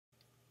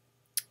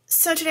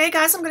So today,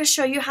 guys, I'm going to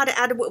show you how to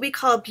add what we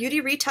call a beauty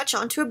retouch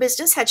onto a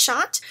business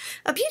headshot.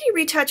 A beauty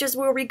retouch is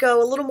where we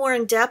go a little more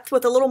in depth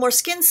with a little more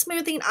skin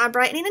smoothing, eye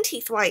brightening, and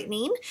teeth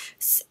whitening.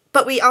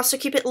 But we also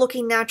keep it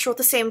looking natural at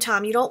the same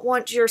time. You don't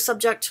want your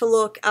subject to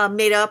look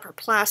made up or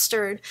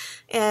plastered,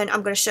 and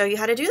I'm going to show you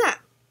how to do that.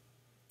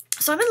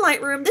 So I'm in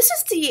Lightroom. This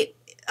is the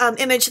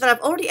image that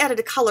I've already added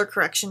a color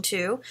correction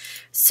to.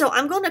 So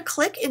I'm going to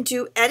click and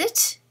do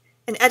Edit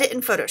and Edit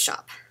in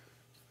Photoshop.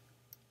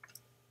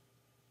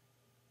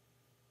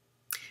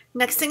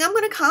 Next thing I'm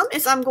going to come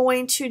is I'm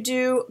going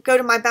to go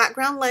to my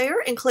background layer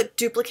and click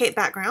Duplicate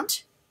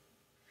Background.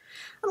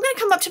 I'm going to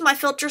come up to my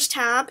Filters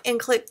tab and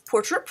click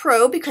Portrait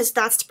Pro because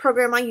that's the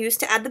program I use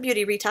to add the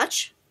beauty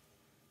retouch.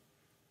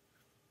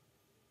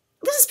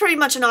 This is pretty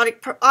much an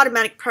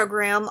automatic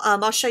program.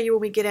 I'll show you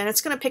when we get in.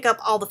 It's going to pick up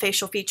all the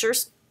facial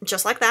features,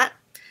 just like that.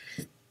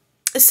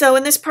 So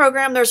in this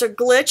program, there's a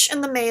glitch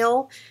in the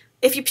male.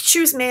 If you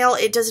choose male,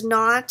 it does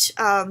not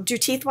do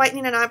teeth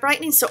whitening and eye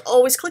brightening, so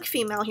always click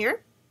female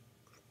here.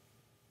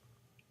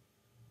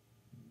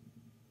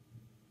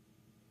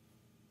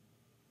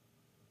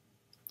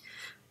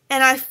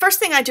 And first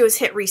thing I do is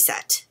hit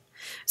reset.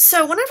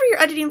 So whenever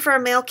you're editing for a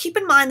male, keep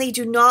in mind they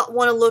do not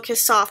want to look as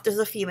soft as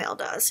a female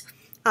does.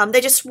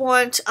 They just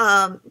want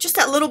just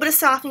that little bit of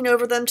softening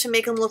over them to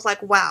make them look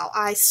like, wow,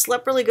 I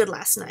slept really good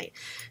last night.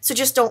 So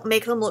just don't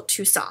make them look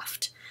too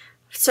soft.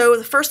 So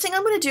the first thing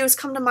I'm going to do is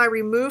come to my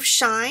Remove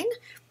Shine.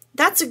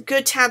 That's a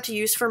good tab to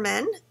use for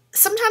men.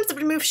 Sometimes the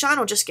Remove Shine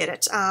will just get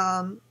it.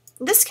 In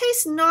this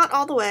case, not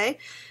all the way.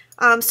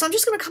 So I'm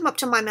just going to come up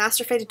to my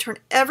master fade and turn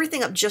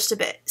everything up just a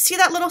bit. See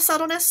that little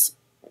subtleness?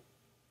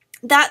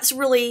 That's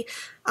really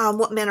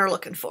what men are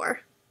looking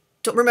for.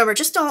 Remember,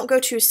 just don't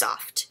go too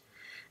soft.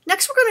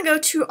 Next, we're going to go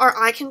to our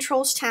Eye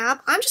Controls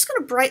tab. I'm just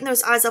going to brighten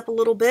those eyes up a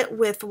little bit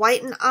with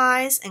Whiten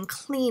Eyes and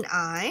Clean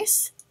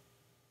Eyes.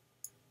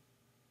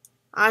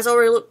 Eyes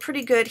already look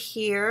pretty good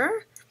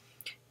here.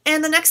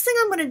 And the next thing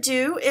I'm going to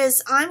do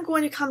is I'm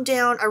going to come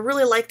down. I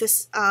really like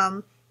this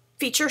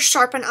feature,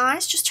 Sharpen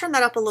Eyes. Just turn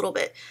that up a little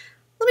bit.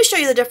 Let me show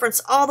you the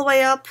difference all the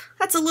way up.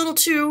 That's a little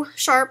too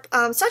sharp,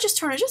 so I just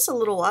turn it just a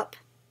little up.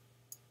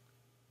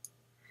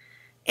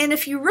 And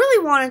if you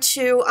really wanted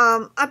to,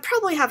 I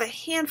probably have a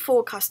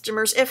handful of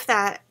customers, if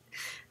that,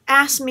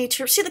 ask me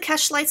to see the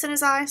catch lights in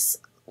his eyes.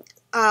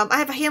 I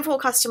have a handful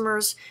of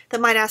customers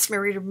that might ask me to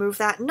remove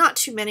that. Not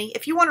too many.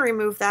 If you want to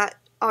remove that,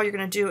 all you're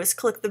going to do is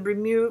click the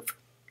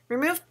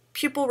Remove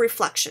Pupil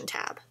Reflection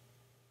tab.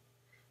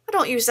 I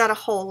don't use that a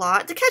whole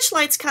lot. The catch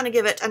lights kind of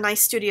give it a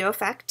nice studio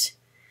effect.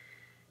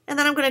 And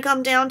then I'm going to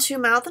come down to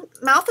mouth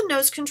and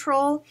nose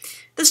control.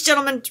 This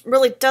gentleman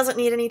really doesn't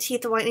need any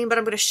teeth whitening, but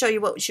I'm going to show you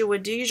what you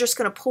would do. You're just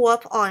going to pull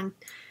up on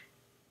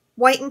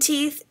whiten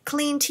teeth,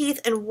 clean teeth,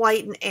 and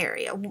whiten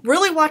area.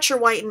 Really watch your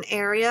whiten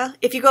area.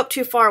 If you go up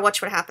too far,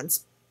 watch what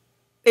happens.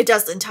 It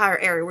does the entire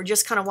area. We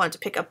just kind of want it to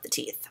pick up the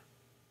teeth.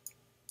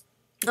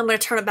 I'm going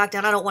to turn it back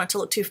down. I don't want it to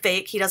look too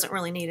fake. He doesn't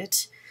really need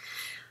it.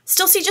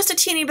 Still see just a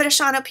teeny bit of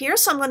shine up here,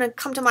 so I'm going to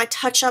come to my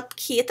touch-up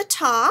key at the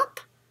top.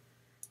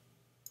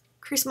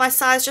 Increase my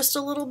size just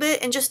a little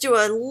bit and just do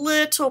a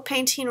little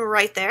painting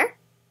right there.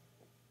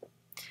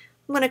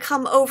 I'm going to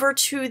come over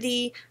to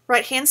the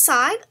right hand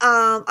side.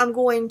 I'm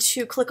going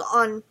to click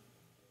on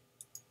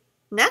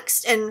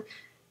Next and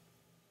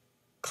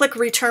click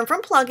Return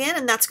from Plugin,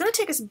 and that's going to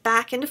take us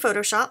back into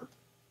Photoshop.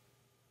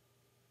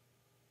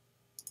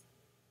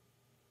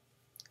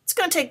 It's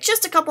going to take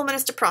just a couple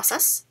minutes to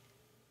process.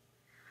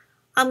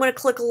 I'm going to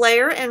click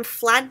Layer and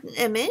Flatten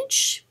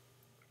Image.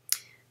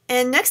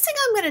 And next thing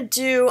I'm going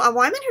to do, while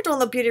I'm in here doing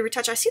the beauty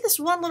retouch, I see this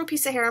one little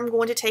piece of hair I'm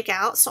going to take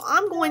out. So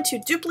I'm going to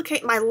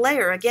duplicate my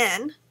layer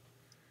again.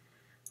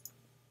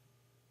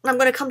 I'm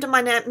going to come to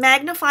my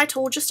magnify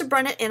tool just to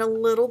bring it in a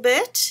little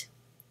bit.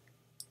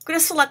 I'm going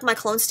to select my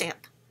clone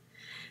stamp.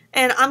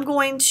 And I'm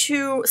going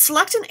to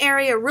select an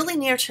area really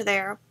near to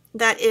there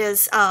that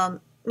is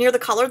near the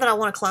color that I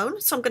want to clone.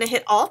 So I'm going to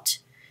hit Alt,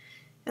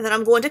 and then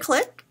I'm going to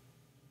click.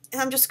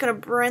 And I'm just going to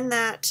bring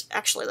that,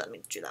 actually let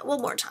me do that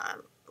one more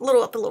time. A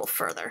little up a little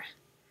further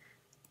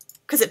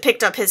because it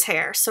picked up his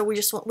hair, so we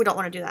don't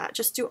want to do that.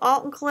 Just do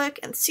Alt and click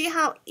and see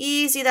how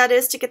easy that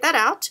is to get that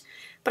out.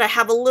 But I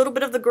have a little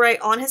bit of the gray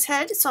on his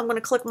head, so I'm going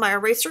to click my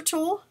eraser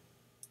tool.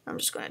 I'm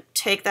just going to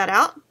take that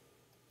out. I'm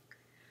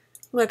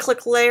going to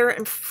click Layer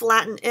and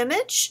Flatten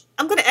Image.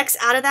 I'm going to X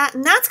out of that,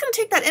 and that's going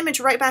to take that image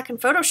right back in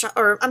Photoshop,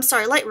 or I'm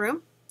sorry,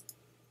 Lightroom.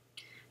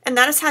 And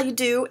that is how you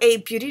do a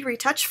beauty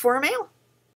retouch for a male.